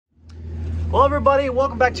Well everybody,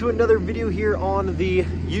 welcome back to another video here on the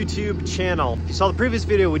YouTube channel. If you saw the previous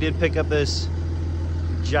video, we did pick up this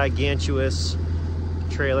gigantuous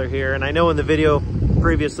trailer here. And I know in the video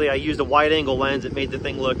previously, I used a wide angle lens. It made the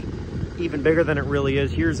thing look even bigger than it really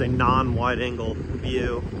is. Here's a non-wide angle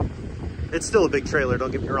view. It's still a big trailer,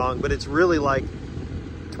 don't get me wrong, but it's really like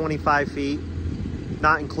 25 feet,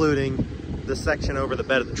 not including the section over the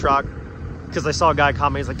bed of the truck. Because I saw a guy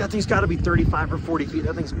comment, he's like, that thing's got to be 35 or 40 feet.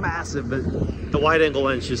 That thing's massive, but the wide angle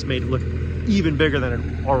lens just made it look even bigger than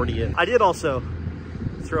it already is. I did also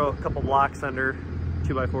throw a couple blocks under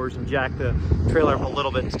 2x4s and jack the trailer up a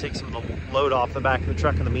little bit to take some of the load off the back of the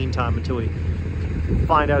truck in the meantime until we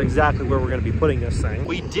find out exactly where we're going to be putting this thing.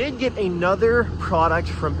 We did get another product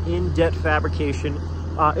from In-Det Fabrication.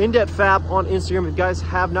 In-Det Fab on Instagram. If you guys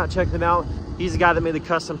have not checked them out, he's the guy that made the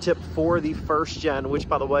custom tip for the first gen, which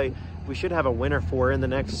by the way, we should have a winner for in the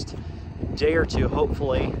next day or two,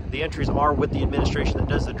 hopefully. The entries are with the administration that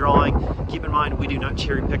does the drawing. Keep in mind, we do not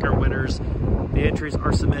cherry pick our winners. The entries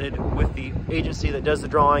are submitted with the agency that does the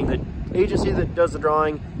drawing. The agency that does the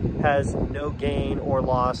drawing has no gain or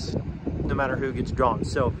loss, no matter who gets drawn.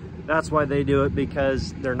 So that's why they do it,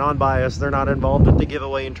 because they're non-biased. They're not involved with the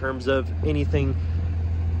giveaway in terms of anything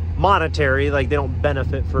monetary. Like, they don't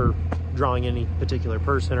benefit for drawing any particular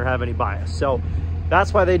person or have any bias. So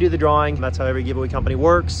that's why they do the drawing. That's how every giveaway company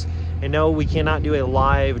works. And no, we cannot do a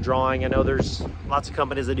live drawing. I know there's lots of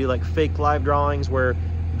companies that do like fake live drawings where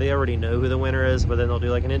they already know who the winner is, but then they'll do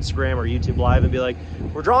like an Instagram or YouTube live and be like,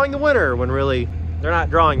 we're drawing the winner, when really they're not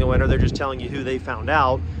drawing the winner. They're just telling you who they found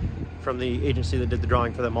out from the agency that did the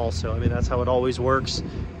drawing for them also. I mean, that's how it always works.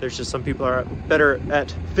 There's just some people are better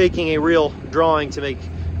at faking a real drawing to make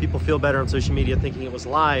people feel better on social media thinking it was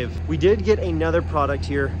live. We did get another product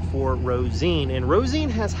here for Rosine, and Rosine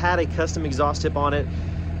has had a custom exhaust tip on it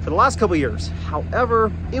for the last couple years.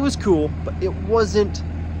 However, it was cool, but it wasn't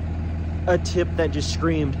a tip that just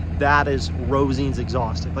screamed, that is Rosine's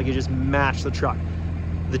exhaust tip. Like, it just matched the truck.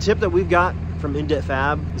 The tip that we've got from In-Det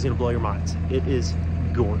Fab is gonna blow your minds. It is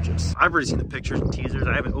gorgeous. I've already seen the pictures and teasers.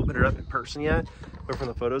 I haven't opened it up in person yet, but from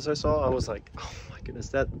the photos I saw, I was like, oh my goodness,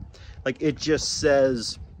 that, like, it just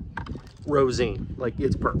says Rosine. Like,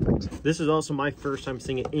 it's perfect. This is also my first time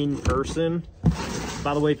seeing it in person.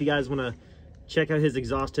 By the way, if you guys want to check out his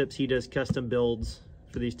exhaust tips, he does custom builds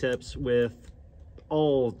for these tips with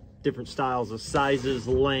all different styles of sizes,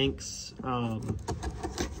 lengths,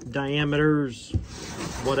 diameters,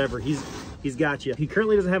 whatever. He's got you. He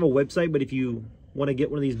currently doesn't have a website, but if you want to get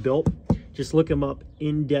one of these built, just look him up,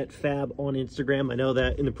 In-Det Fab on Instagram. I know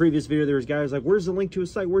that in the previous video, there was guys like, where's the link to a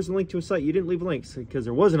site? Where's the link to a site? You didn't leave links because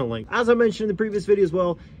there wasn't a link. As I mentioned in the previous video as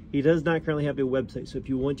well, he does not currently have a website. So if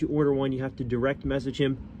you want to order one, you have to direct message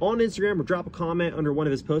him on Instagram or drop a comment under one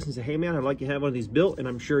of his posts and say, hey man, I'd like to have one of these built. And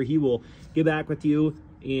I'm sure he will get back with you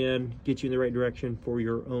and get you in the right direction for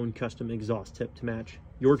your own custom exhaust tip to match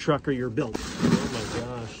your truck or your build. Oh my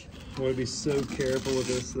gosh. I want to be so careful with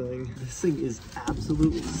this thing. This thing is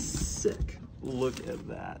absolutely sick. Look at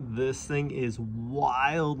that. This thing is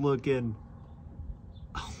wild looking.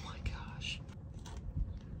 Oh my gosh.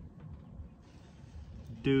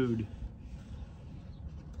 Dude.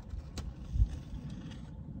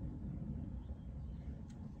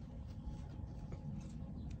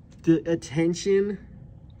 The attention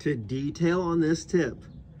to detail on this tip,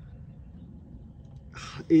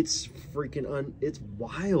 it's freaking it's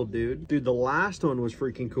wild, dude. Dude, the last one was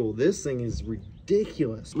freaking cool. This thing is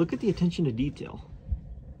ridiculous. Look at the attention to detail.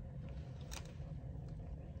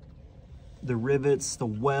 The rivets, the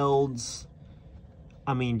welds.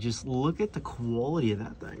 I mean, just look at the quality of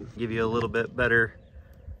that thing. Give you a little bit better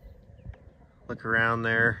look around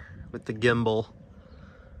there with the gimbal.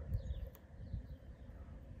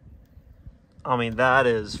 I mean, that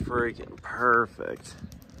is freaking perfect.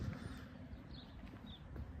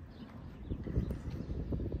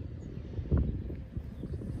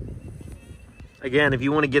 Again, if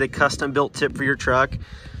you want to get a custom built tip for your truck,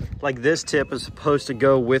 like this tip is supposed to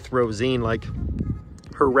go with Rosine, like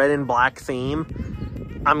her red and black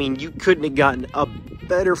theme. I mean, you couldn't have gotten a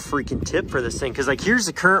better freaking tip for this thing. Cause like, here's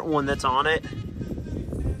the current one that's on it.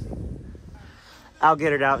 I'll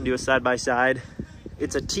get it out and do a side-by-side.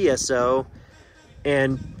 It's a TSO,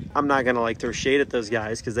 and I'm not gonna like throw shade at those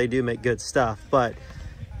guys because they do make good stuff, but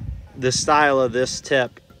the style of this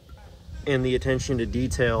tip and the attention to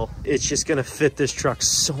detail, it's just gonna fit this truck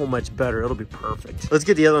so much better. It'll be perfect. Let's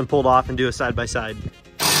get the other one pulled off and do a side-by-side.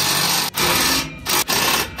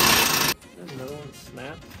 Another one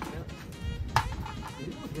snapped. Yep.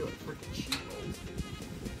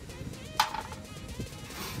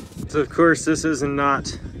 So of course this is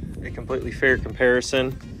not a completely fair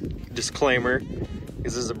comparison. disclaimer,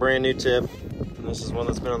 because this is a brand new tip, and this is one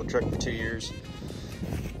that's been on the truck for 2 years.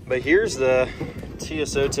 But here's the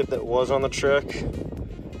TSO tip that was on the truck.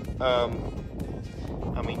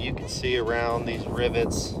 I mean, you can see around these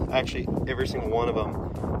rivets, actually every single one of them,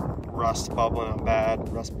 rust bubbling out bad,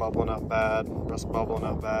 rust bubbling out bad, rust bubbling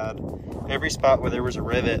out bad. Every spot where there was a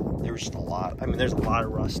rivet, there was just a lot. I mean, there's a lot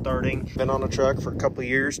of rust starting. Been on a truck for a couple of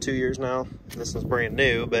years, 2 years now. This one's brand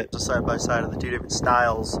new, but it's a side by side of the two different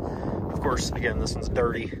styles. Of course, again, this one's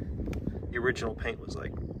dirty. The original paint was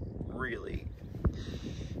like really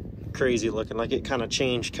crazy looking. Like it kind of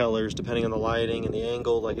changed colors depending on the lighting and the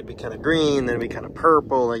angle. Like it'd be kind of green, then it'd be kind of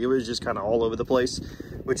purple. Like it was just kind of all over the place,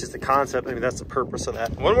 which is the concept. I mean, that's the purpose of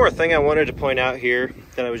that. One more thing I wanted to point out here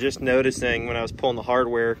that I was just noticing when I was pulling the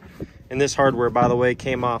hardware, and this hardware, by the way,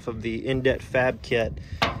 came off of the Indet Fab kit.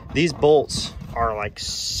 These bolts are like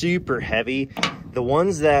super heavy. The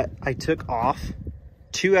ones that I took off,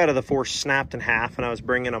 2 out of the 4 snapped in half when I was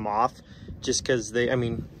bringing them off, just because they, I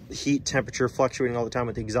mean, heat, temperature fluctuating all the time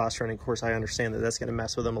with the exhaust running. Of course, I understand that that's going to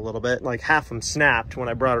mess with them a little bit. Like half of them snapped when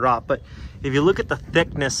I brought it off. But if you look at the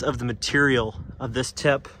thickness of the material of this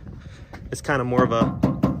tip, it's kind of more of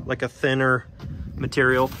a, like a thinner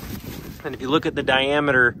material. And if you look at the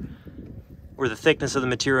diameter or the thickness of the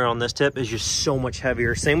material on this tip is just so much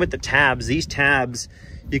heavier. Same with the tabs. These tabs,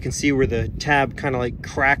 you can see where the tab kind of like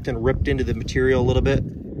cracked and ripped into the material a little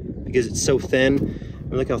bit because it's so thin.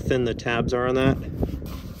 And look how thin the tabs are on that.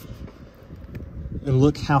 And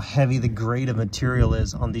look how heavy the grade of material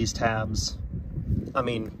is on these tabs. I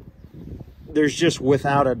mean, there's just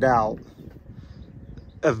without a doubt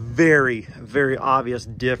a very, very obvious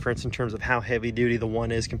difference in terms of how heavy duty the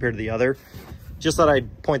one is compared to the other. Just thought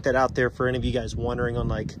I'd point that out there for any of you guys wondering on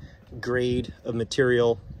like grade of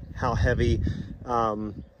material, how heavy,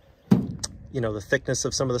 you know, the thickness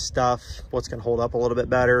of some of the stuff, what's gonna hold up a little bit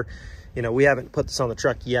better. You know, we haven't put this on the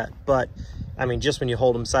truck yet, but I mean, just when you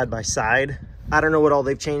hold them side by side, I don't know what all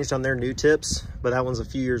they've changed on their new tips, but that one's a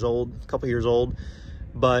few years old, a couple years old.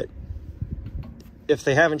 But if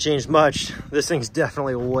they haven't changed much, this thing's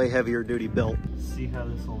definitely a way heavier duty built. See how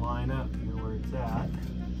this will line up here where it's at.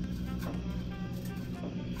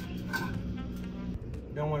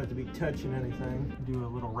 Don't want it to be touching anything. Do a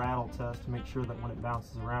little rattle test to make sure that when it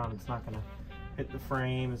bounces around, it's not gonna hit the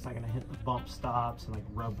frame, it's not gonna hit the bump stops and like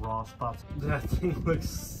rub raw spots. That thing looks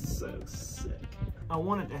so sick. I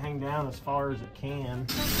want it to hang down as far as it can.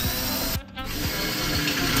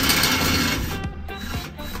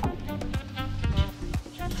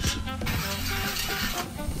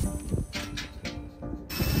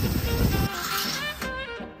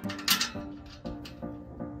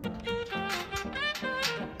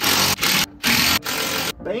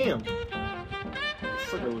 Bam! This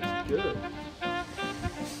sucker looks good.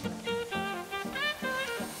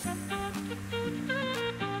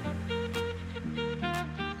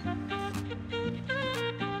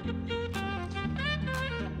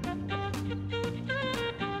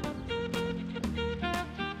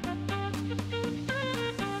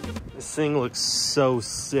 This thing looks so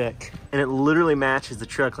sick. And it literally matches the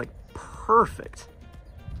truck like perfect.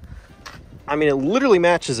 I mean, it literally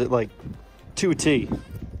matches it like to a T.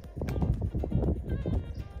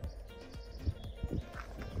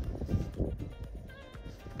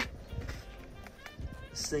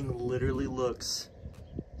 This thing literally looks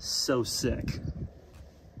so sick.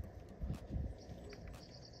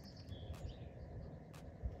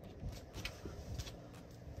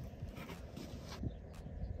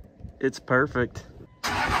 It's perfect.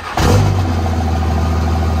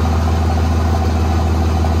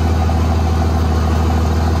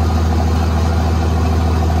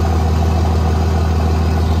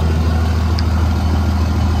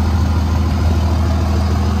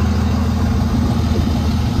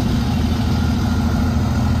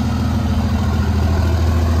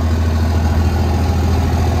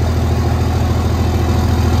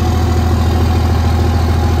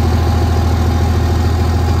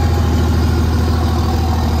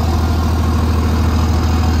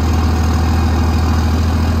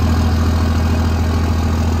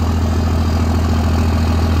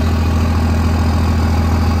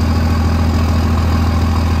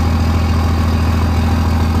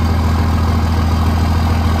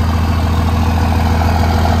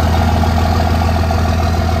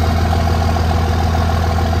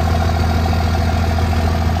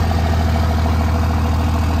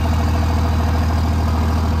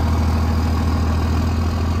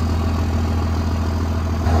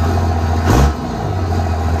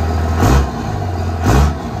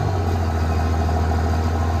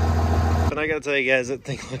 I gotta tell you guys, that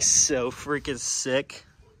thing looks so freaking sick.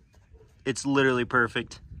 It's literally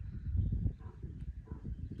perfect.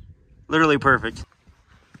 Literally perfect.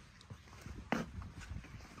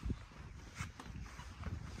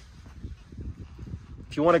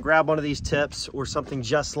 If you want to grab one of these tips or something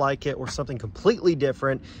just like it or something completely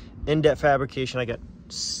different, in-depth fabrication, I got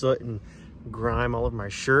soot and grime all over my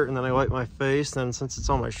shirt, and then I wipe my face, and since it's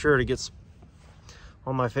on my shirt, it gets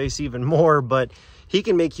on my face even more. But he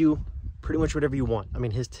can make you pretty much whatever you want. I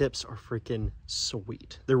mean, his tips are freaking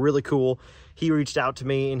sweet. They're really cool. He reached out to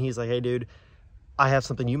me and he's like, hey dude, I have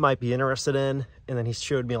something you might be interested in. And then he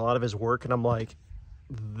showed me a lot of his work, and I'm like,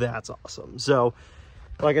 that's awesome. So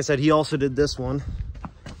like I said, he also did this one,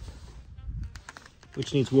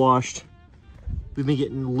 which needs washed. We've been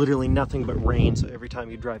getting literally nothing but rain, so every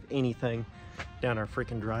time you drive anything down our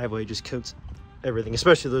freaking driveway, it just coats everything,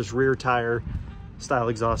 especially those rear tire style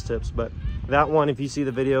exhaust tips. But that one, if you see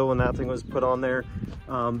the video when that thing was put on there,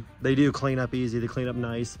 they do clean up easy, they clean up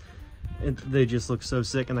nice, and they just look so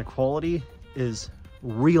sick, and the quality is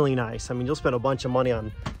really nice. I mean, you'll spend a bunch of money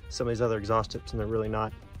on some of these other exhaust tips and they're really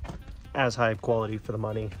not as high of quality for the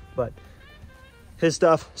money, but his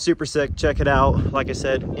stuff, super sick. Check it out. Like I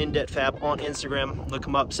said, In-Depth Fab on Instagram. Look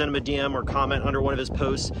him up, send him a DM or comment under one of his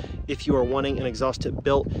posts if you are wanting an exhaust tip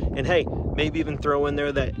built. And hey, maybe even throw in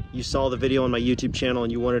there that you saw the video on my YouTube channel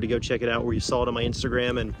and you wanted to go check it out, or you saw it on my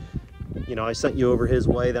Instagram and you know, I sent you over his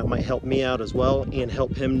way. That might help me out as well and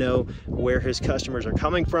help him know where his customers are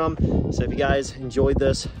coming from. So if you guys enjoyed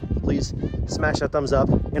this, please smash that thumbs up.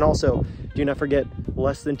 And also, do not forget,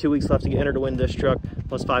 less than 2 weeks left to get entered to win this truck,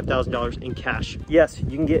 plus $5,000 in cash. Yes,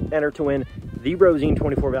 you can get entered to win the Rosine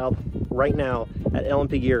 24 valve right now at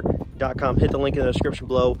lmpgear.com. Hit the link in the description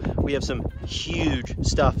below. We have some huge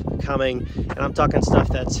stuff coming, and I'm talking stuff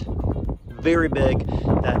that's very big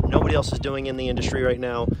that nobody else is doing in the industry right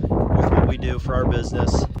now with what we do for our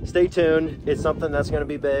business. Stay tuned. It's something that's going to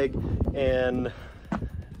be big and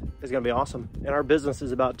it's going to be awesome. And our business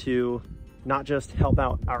is about to not just help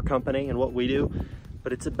out our company and what we do,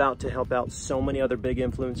 but it's about to help out so many other big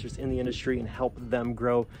influencers in the industry and help them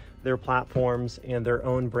grow their platforms and their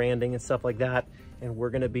own branding and stuff like that. And we're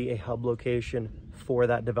going to be a hub location for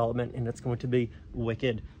that development, and it's going to be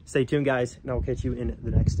wicked. Stay tuned, guys, and I'll catch you in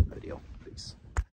the next video.